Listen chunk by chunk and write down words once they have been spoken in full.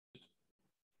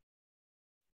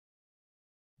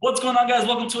What's going on, guys?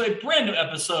 Welcome to a brand new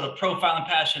episode of Profiling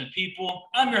Passionate People.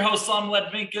 I'm your host, Sam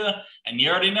Ledvinka, and you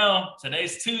already know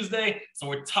today's Tuesday, so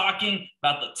we're talking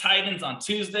about the Titans on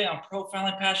Tuesday on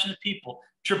Profiling Passionate People.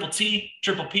 Triple T,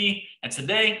 Triple P, and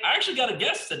today, I actually got a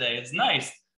guest today. It's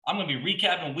nice. I'm going to be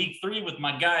recapping week 3 with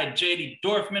my guy, JD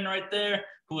Dorfman right there,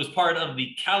 who is part of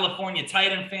the California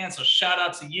Titan fans, so shout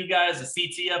out to you guys, the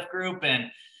CTF group, and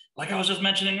like I was just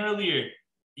mentioning earlier,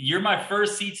 you're my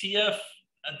first CTF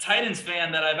a Titans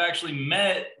fan that I've actually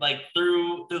met like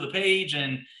through the page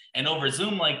and over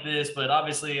Zoom like this, but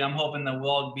obviously I'm hoping that we'll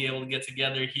all be able to get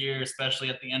together here, especially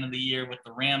at the end of the year with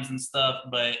the Rams and stuff.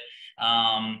 But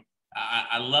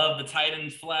I love the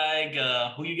Titans flag.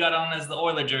 Who you got on as the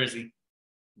Oiler jersey?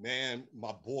 Man,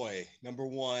 my boy, number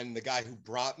one, the guy who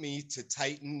brought me to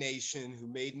Titan Nation, who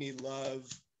made me love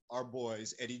our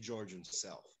boys, Eddie George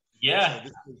himself. Yeah.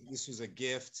 So this was a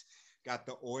gift. Got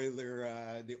the Oiler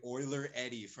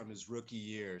Eddie from his rookie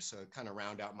year, so kind of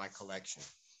round out my collection.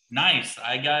 Nice.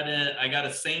 I got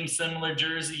a similar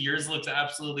jersey. Yours looks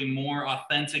absolutely more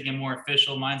authentic and more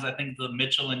official. Mine's, I think, the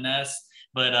Mitchell and Ness,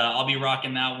 but I'll be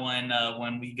rocking that one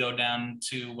when we go down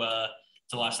to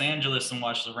Los Angeles and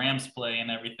watch the Rams play and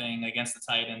everything against the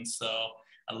Titans. So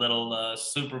a little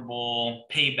Super Bowl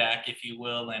payback, if you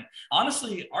will. And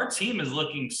honestly, our team is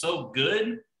looking so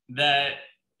good that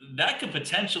could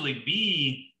potentially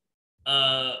be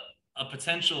a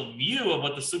potential view of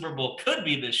what the Super Bowl could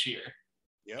be this year.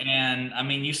 Yep. And I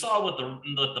mean, you saw what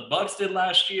the Bucs did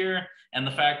last year and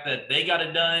the fact that they got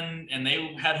it done and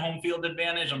they had home field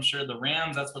advantage. I'm sure the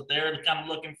Rams, that's what they're kind of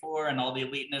looking for and all the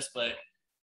eliteness, but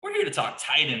we're here to talk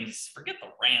Titans. Forget the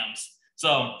Rams.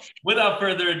 So without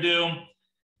further ado,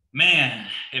 man,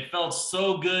 it felt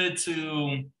so good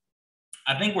to –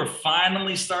 I think we're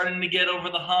finally starting to get over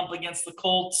the hump against the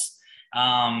Colts.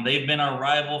 They've been our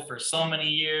rival for so many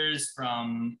years,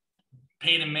 from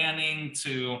Peyton Manning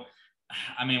to,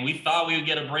 I mean, we thought we would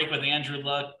get a break with Andrew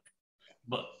Luck.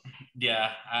 But, yeah,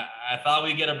 I thought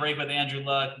we'd get a break with Andrew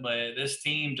Luck, but this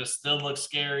team just still looks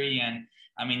scary. And,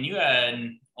 I mean, you had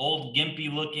old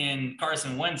gimpy-looking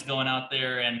Carson Wentz going out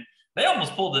there, and they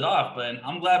almost pulled it off. But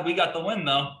I'm glad we got the win,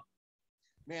 though.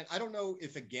 Man, I don't know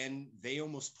if, again, they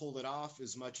almost pulled it off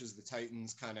as much as the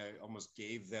Titans kind of almost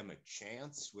gave them a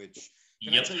chance, which,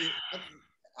 can I tell you,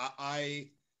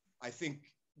 I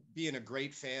think being a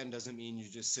great fan doesn't mean you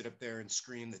just sit up there and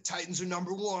scream, the Titans are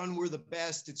number one, we're the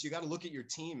best. It's, you got to look at your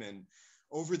team. And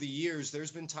over the years,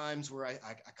 there's been times where I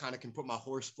kind of can put my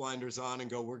horse blinders on and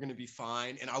go, we're going to be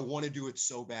fine. And I want to do it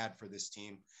so bad for this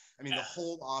team. I mean, the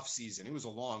whole off season, it was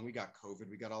we got COVID,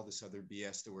 we got all this other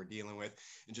BS that we're dealing with,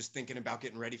 and just thinking about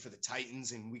getting ready for the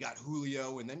Titans, and we got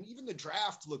Julio, and then even the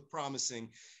draft looked promising.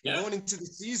 Yeah. And going into the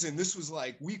season, this was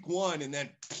like week 1, and then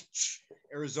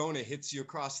Arizona hits you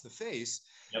across the face.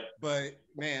 Yep. But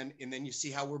man, and then you see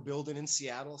how we're building in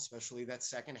Seattle, especially that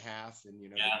second half. And, the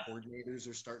coordinators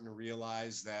are starting to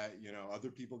realize that, other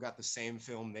people got the same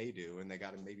film they do, and they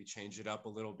got to maybe change it up a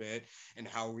little bit. And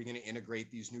how are we going to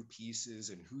integrate these new pieces,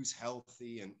 and who's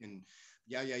healthy and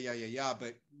yeah.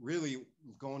 But really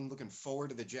looking forward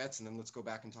to the Jets, and then let's go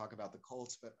back and talk about the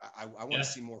Colts. But I want to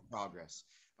see more progress.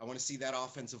 I want to see that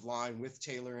offensive line with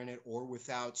Taylor in it or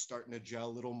without starting to gel a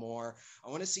little more. I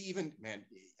want to see even, man,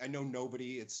 I know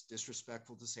it's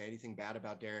disrespectful to say anything bad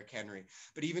about Derrick Henry,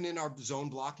 but even in our zone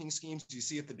blocking schemes, you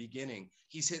see at the beginning,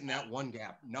 he's hitting that one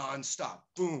gap nonstop,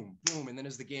 boom, boom. And then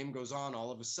as the game goes on,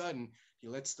 all of a sudden he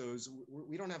lets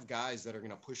we don't have guys that are going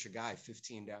to push a guy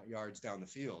 15 yards down the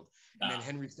field. And then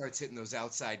Henry starts hitting those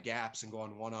outside gaps and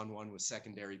going one-on-one with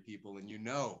secondary people. And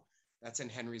that's when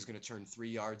Henry's going to turn 3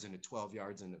 yards into 12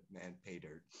 yards into, man, pay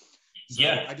dirt. So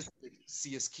yeah. I just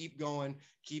see us keep going,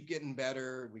 keep getting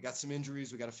better. We got some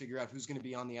injuries. We got to figure out who's going to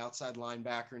be on the outside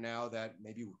linebacker now that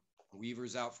maybe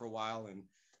Weaver's out for a while and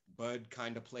Bud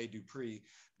kind of play Dupree.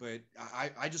 But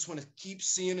I just want to keep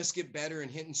seeing us get better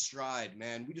and hitting stride,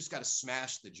 man. We just got to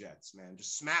smash the Jets, man.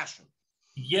 Just smash them.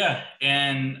 Yeah,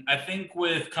 and I think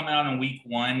with coming out in week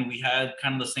 1, we had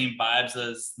kind of the same vibes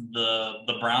as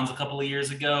the Browns a couple of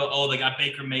years ago. Oh, they got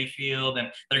Baker Mayfield, and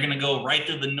they're going to go right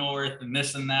through the north and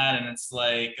this and that. And it's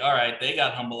like, all right, they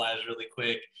got humbleized really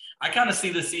quick. I kind of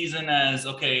see the season as,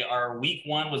 okay, our week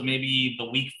 1 was maybe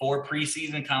the week 4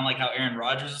 preseason, kind of like how Aaron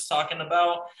Rodgers is talking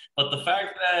about. But the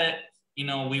fact that,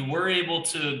 we were able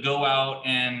to go out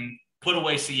and put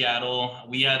away Seattle,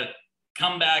 we had a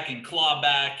come back and claw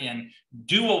back and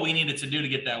do what we needed to do to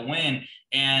get that win.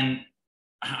 And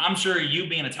I'm sure you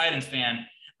being a Titans fan,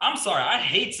 I'm sorry, I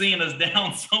hate seeing us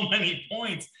down so many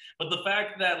points. But the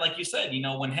fact that, like you said,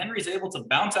 when Henry's able to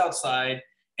bounce outside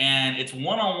and it's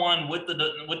one-on-one with the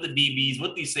DBs,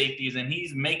 with these safeties, and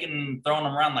he's throwing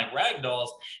them around like rag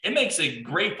dolls. It makes it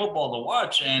great football to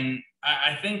watch. And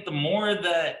I think the more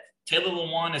that Taylor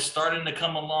Lewan is starting to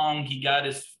come along, he got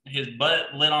his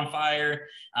butt lit on fire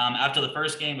after the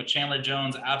first game with Chandler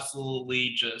Jones absolutely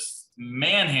just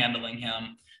manhandling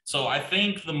him. So I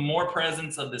think the more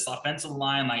presence of this offensive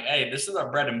line, like, hey, this is our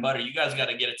bread and butter. You guys got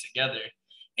to get it together.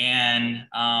 And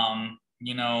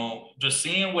just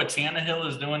seeing what Tannehill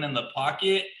is doing in the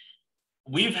pocket,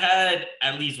 we've had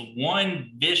at least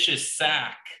one vicious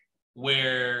sack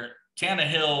where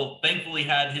Tannehill thankfully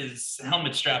had his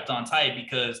helmet strapped on tight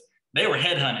because they were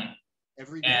headhunting.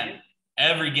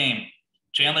 Every game.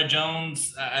 Chandler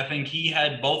Jones, I think he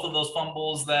had both of those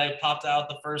fumbles that popped out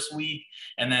the first week.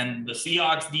 And then the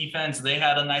Seahawks defense, they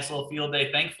had a nice little field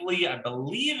day. Thankfully, I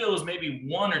believe it was maybe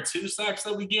 1 or 2 sacks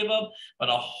that we gave up, but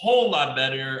a whole lot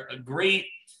better. A great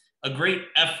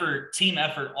effort, team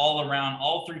effort all around,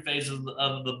 all 3 phases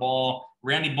of the ball.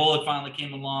 Randy Bullock finally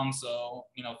came along. So,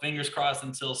 fingers crossed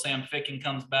until Sam Ficken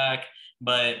comes back.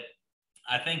 But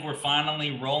I think we're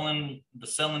finally rolling. The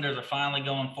cylinders are finally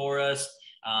going for us.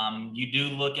 You do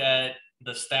look at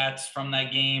the stats from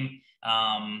that game.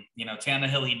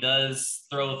 Tannehill, he does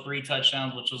throw 3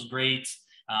 touchdowns, which was great.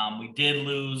 We did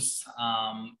lose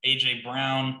A.J.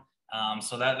 Brown.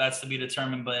 So that's to be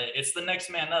determined, but it's the next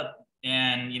man up.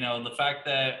 And, the fact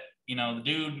that, the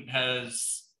dude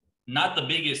has not the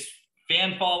biggest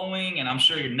fan following, and I'm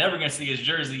sure you're never going to see his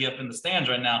jersey up in the stands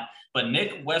right now, but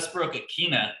Nick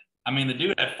Westbrook-Akina, I mean, the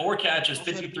dude had 4 catches,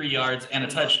 53 yards, and a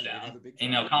touchdown.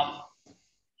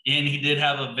 And he did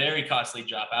have a very costly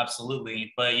drop,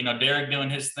 absolutely. But, Derek doing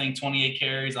his thing, 28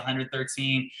 carries,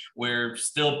 113. We're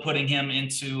still putting him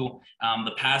into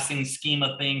the passing scheme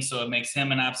of things, so it makes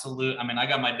him an absolute – I mean, I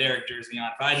got my Derek jersey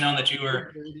on. If I had known that you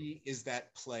were – is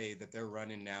that play that they're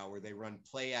running now where they run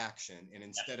play action, and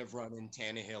instead of running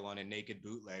Tannehill on a naked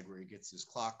bootleg where he gets his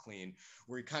clock clean,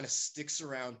 where he kind of sticks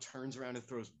around, turns around, and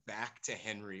throws back to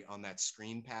Henry on that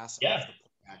screen pass off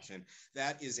the action.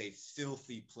 That is a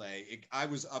filthy play. I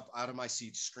was up out of my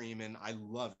seat screaming. I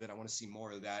love it. I want to see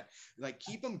more of that. Like,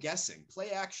 keep them guessing.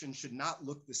 Play action should not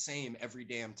look the same every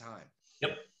damn time.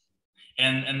 Yep.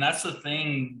 And that's the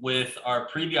thing with our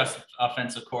previous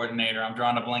offensive coordinator. I'm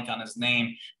drawing a blank on his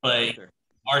name, but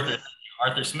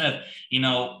Arthur Smith,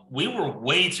 we were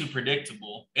way too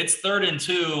predictable. It's 3rd and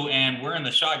 2 and we're in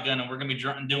the shotgun and we're going to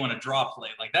be doing a draw play.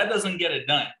 Like, that doesn't get it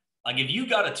done. Like, if you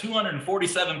got a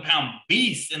 247-pound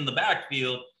beast in the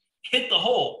backfield, hit the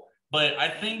hole. But I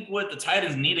think what the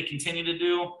Titans need to continue to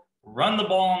do, run the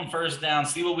ball on first down,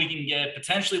 see what we can get,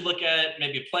 potentially look at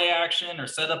maybe a play action or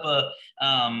set up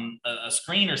a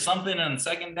screen or something on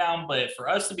second down. But for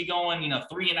us to be going,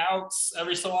 3 and outs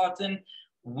every so often,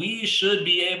 we should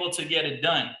be able to get it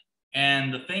done.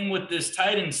 And the thing with this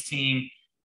Titans team,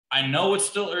 I know it's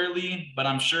still early, but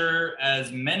I'm sure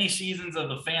as many seasons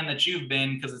of a fan that you've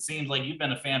been, because it seems like you've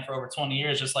been a fan for over 20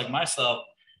 years, just like myself,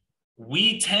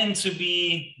 we tend to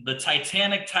be the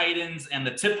Titanic Titans and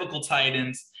the typical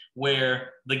Titans, where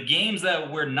the games that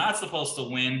we're not supposed to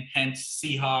win, hence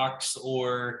Seahawks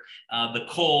or the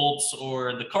Colts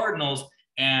or the Cardinals,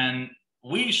 and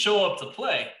we show up to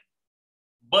play.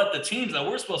 But the teams that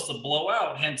we're supposed to blow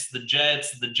out, hence the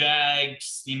Jets, the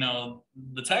Jags,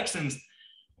 the Texans,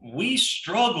 we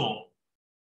struggle.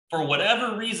 For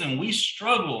whatever reason, we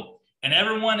struggle. And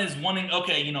everyone is wanting,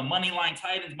 okay, money line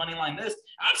Titans, money line this.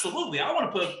 Absolutely. I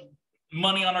want to put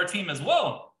money on our team as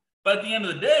well. But at the end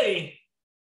of the day,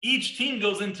 each team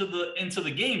goes into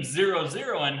the game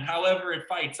 0-0. And however it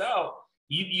fights out,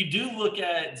 you do look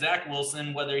at Zach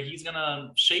Wilson, whether he's going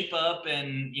to shape up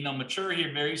and, mature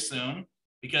here very soon.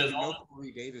 Because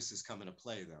Corey Davis is coming to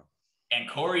play, though. And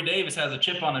Corey Davis has a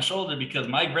chip on his shoulder because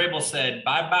Mike Vrabel said,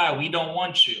 bye-bye, we don't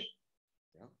want you.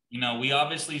 Yeah. We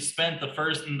obviously spent our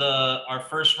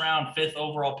first round, 5th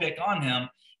overall pick on him.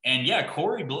 And yeah,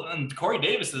 Corey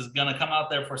Davis is going to come out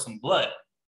there for some blood.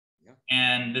 Yeah.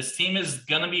 And this team is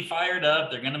going to be fired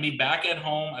up. They're going to be back at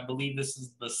home. I believe this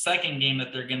is the 2nd game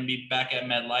that they're going to be back at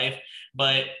MetLife.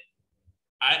 But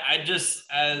I just,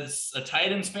 as a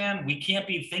Titans fan, we can't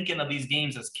be thinking of these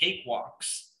games as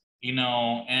cakewalks.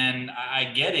 And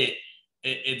I get it.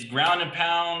 It's ground and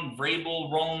pound,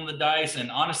 Vrabel rolling the dice. And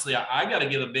honestly, I got to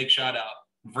give a big shout out.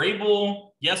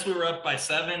 Vrabel, yes, we were up by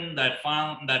 7, that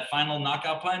final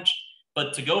knockout punch,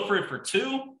 but to go for it for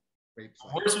 2, the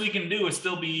worst we can do is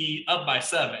still be up by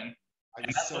 7. I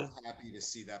was so happy to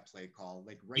see that play call.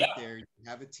 Like there, you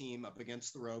have a team up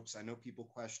against the ropes. I know people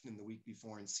questioned the week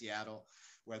before in Seattle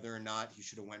whether or not he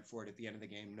should have went for it at the end of the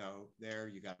game. No, there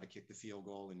you got to kick the field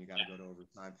goal and you got to go to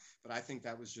overtime. But I think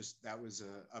that was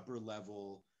a upper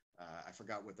level I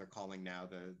forgot what they're calling now,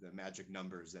 the magic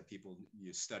numbers that people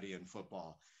you study in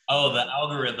football. Oh, the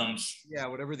algorithms. Yeah,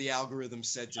 whatever the algorithm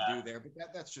said to Yeah. do there. But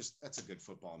that's a good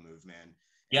football move, man.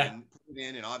 Yeah. And put it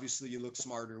in, and obviously you look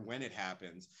smarter when it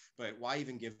happens. But why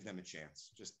even give them a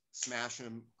chance? Just smash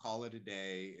them, call it a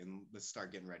day, and let's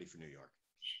start getting ready for New York.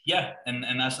 Yeah, and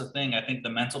that's the thing. I think the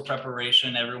mental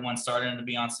preparation, everyone's starting to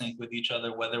be on sync with each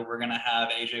other, whether we're going to have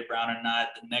AJ Brown or not.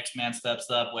 The next man steps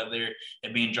up, whether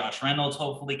it being Josh Reynolds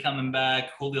hopefully coming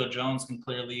back. Julio Jones can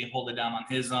clearly hold it down on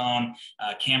his own.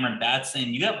 Cameron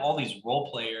Batson. You have all these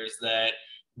role players that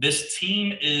this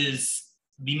team is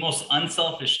the most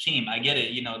unselfish team. I get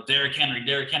it. You know, Derrick Henry.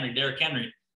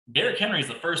 Derrick Henry is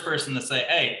the first person to say,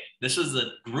 hey, this is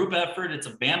a group effort. It's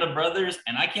a band of brothers,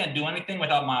 and I can't do anything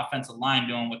without my offensive line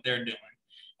doing what they're doing.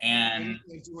 And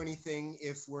you can't do anything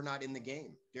if we're not in the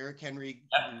game. Derrick Henry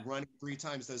running 3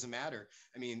 times doesn't matter.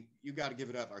 I mean, you got to give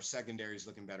it up. Our secondary is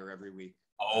looking better every week.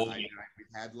 We've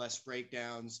had less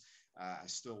breakdowns. I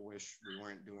still wish we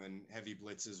weren't doing heavy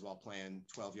blitzes while playing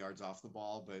 12 yards off the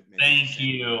ball, but maybe thank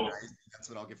you. That's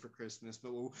what I'll get for Christmas.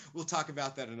 But we'll talk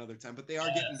about that another time. But they are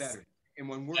getting better. And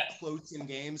when we're close in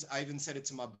games, I even said it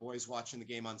to my boys watching the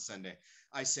game on Sunday.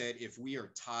 I said, if we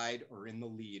are tied or in the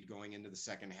lead going into the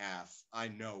second half, I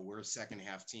know we're a second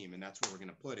half team, and that's where we're going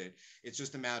to put it. It's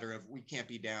just a matter of we can't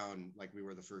be down like we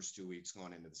were the first 2 weeks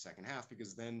going into the second half,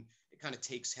 because then it kind of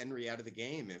takes Henry out of the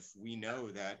game. If we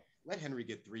know that let Henry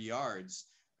get 3 yards,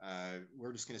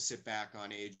 we're just going to sit back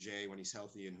on AJ when he's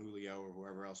healthy and Julio or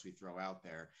whoever else we throw out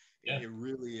there. It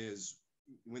really is.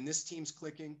 When this team's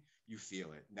clicking, you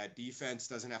feel it. That defense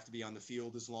doesn't have to be on the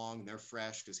field as long. They're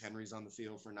fresh because Henry's on the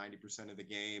field for 90% of the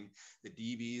game. The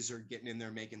DBs are getting in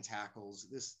there making tackles.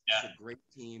 This is a great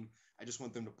team. I just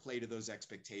want them to play to those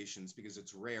expectations because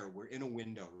it's rare. We're in a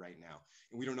window right now,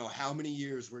 and we don't know how many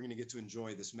years we're going to get to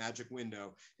enjoy this magic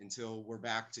window until we're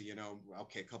back to,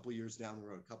 a couple years down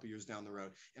the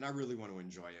road. And I really want to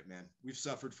enjoy it, man. We've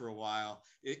suffered for a while.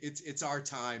 It's our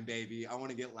time, baby. I want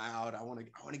to get loud. I want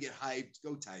to get hyped.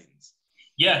 Go Titans.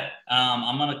 Yeah,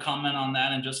 I'm going to comment on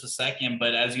that in just a second.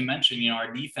 But as you mentioned,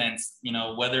 our defense,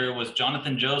 whether it was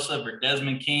Jonathan Joseph or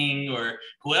Desmond King or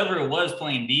whoever it was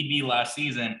playing DB last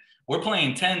season, we're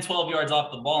playing 10, 12 yards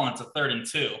off the ball and it's a 3rd and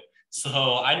 2.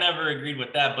 So I never agreed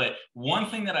with that. But one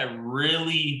thing that I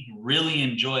really, really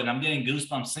enjoyed, and I'm getting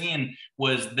goosebumps seeing,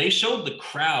 was they showed the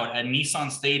crowd at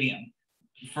Nissan Stadium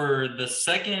for the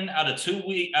second out of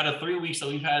 3 weeks that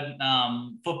we've had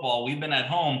football. We've been at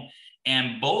home.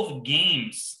 And both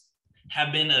games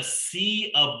have been a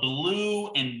sea of blue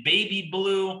and baby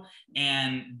blue.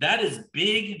 And that is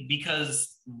big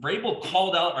because Vrabel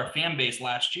called out our fan base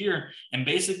last year and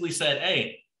basically said,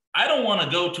 hey, I don't want to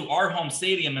go to our home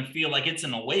stadium and feel like it's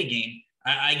an away game.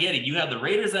 I get it. You have the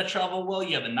Raiders that travel well.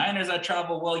 You have the Niners that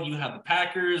travel well. You have the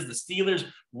Packers, the Steelers,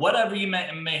 whatever you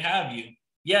may have you.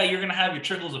 Yeah, you're going to have your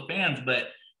trickles of fans, but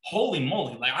holy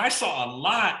moly. Like I saw a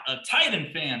lot of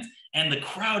Titan fans. And the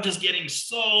crowd just getting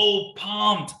so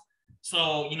pumped.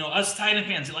 So, us Titan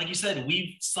fans, like you said,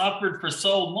 we've suffered for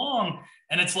so long.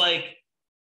 And it's like,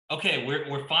 okay,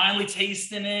 we're finally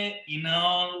tasting it.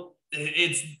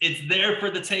 It's there for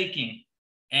the taking.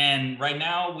 And right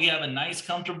now we have a nice,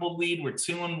 comfortable lead. We're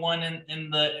 2-1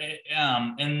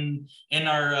 in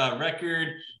our record.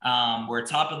 We're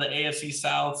top of the AFC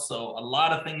South. So a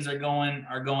lot of things are going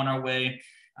our way.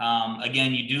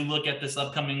 Again, you do look at this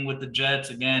upcoming with the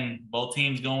Jets. Again, both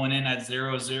teams going in at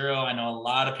 0-0. I know a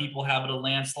lot of people have it a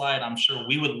landslide. I'm sure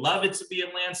we would love it to be a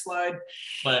landslide.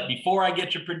 But before I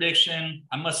get your prediction,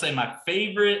 I must say my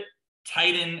favorite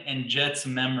Titan and Jets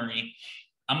memory.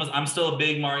 I'm still a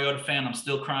big Mariota fan. I'm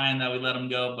still crying that we let him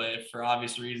go, but for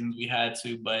obvious reasons we had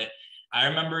to. But I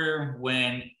remember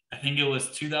when I think it was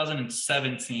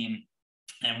 2017,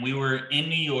 and we were in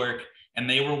New York. And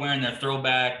they were wearing their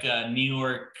throwback New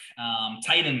York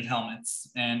Titans helmets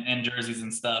and jerseys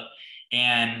and stuff.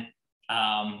 And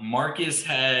Marcus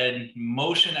had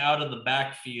motioned out of the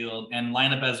backfield and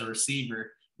lined up as a receiver.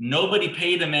 Nobody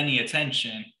paid him any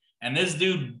attention. And this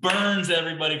dude burns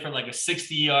everybody for like a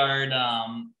 60-yard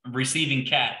receiving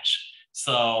catch.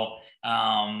 So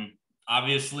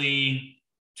obviously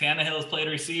Tannehill's played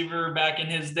receiver back in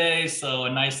his day. So a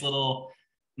nice little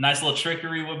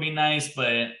trickery would be nice,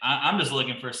 but I'm just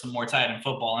looking for some more Titan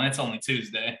football, and it's only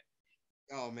Tuesday.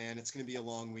 Oh, man, it's going to be a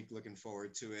long week. Looking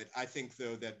forward to it. I think,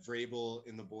 though, that Vrabel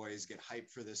and the boys get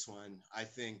hyped for this one. I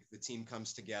think the team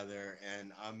comes together,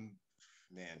 and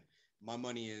my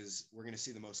money is we're going to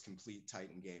see the most complete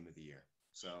Titan game of the year.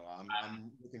 So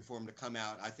I'm looking for them to come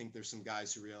out. I think there's some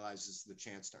guys who realize this is the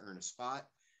chance to earn a spot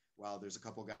while there's a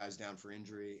couple guys down for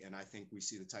injury, and I think we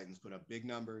see the Titans put up big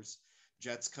numbers.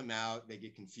 Jets come out, they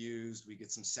get confused, we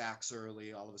get some sacks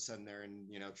early, all of a sudden they're in,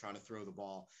 trying to throw the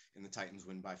ball, and the Titans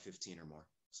win by 15 or more.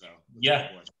 So yeah,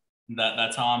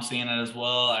 that's how I'm seeing it as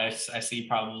well. I see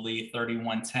probably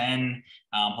 31-10.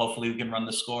 Hopefully we can run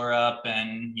the score up,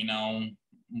 and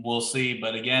we'll see.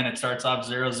 But again, it starts off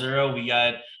 0-0. We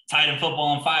got Titan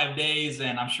football in 5 days,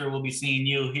 and I'm sure we'll be seeing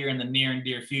you here in the near and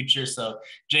dear future. So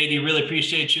JD, really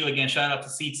appreciate you. Again, shout out to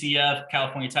CTF,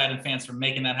 California Titan fans, for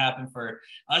making that happen, for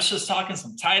us just talking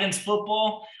some Titans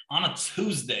football on a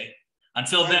Tuesday.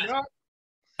 Until then,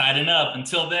 Tighten up.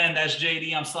 Until then, that's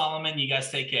JD. I'm Solomon. You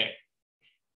guys take care.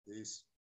 Peace.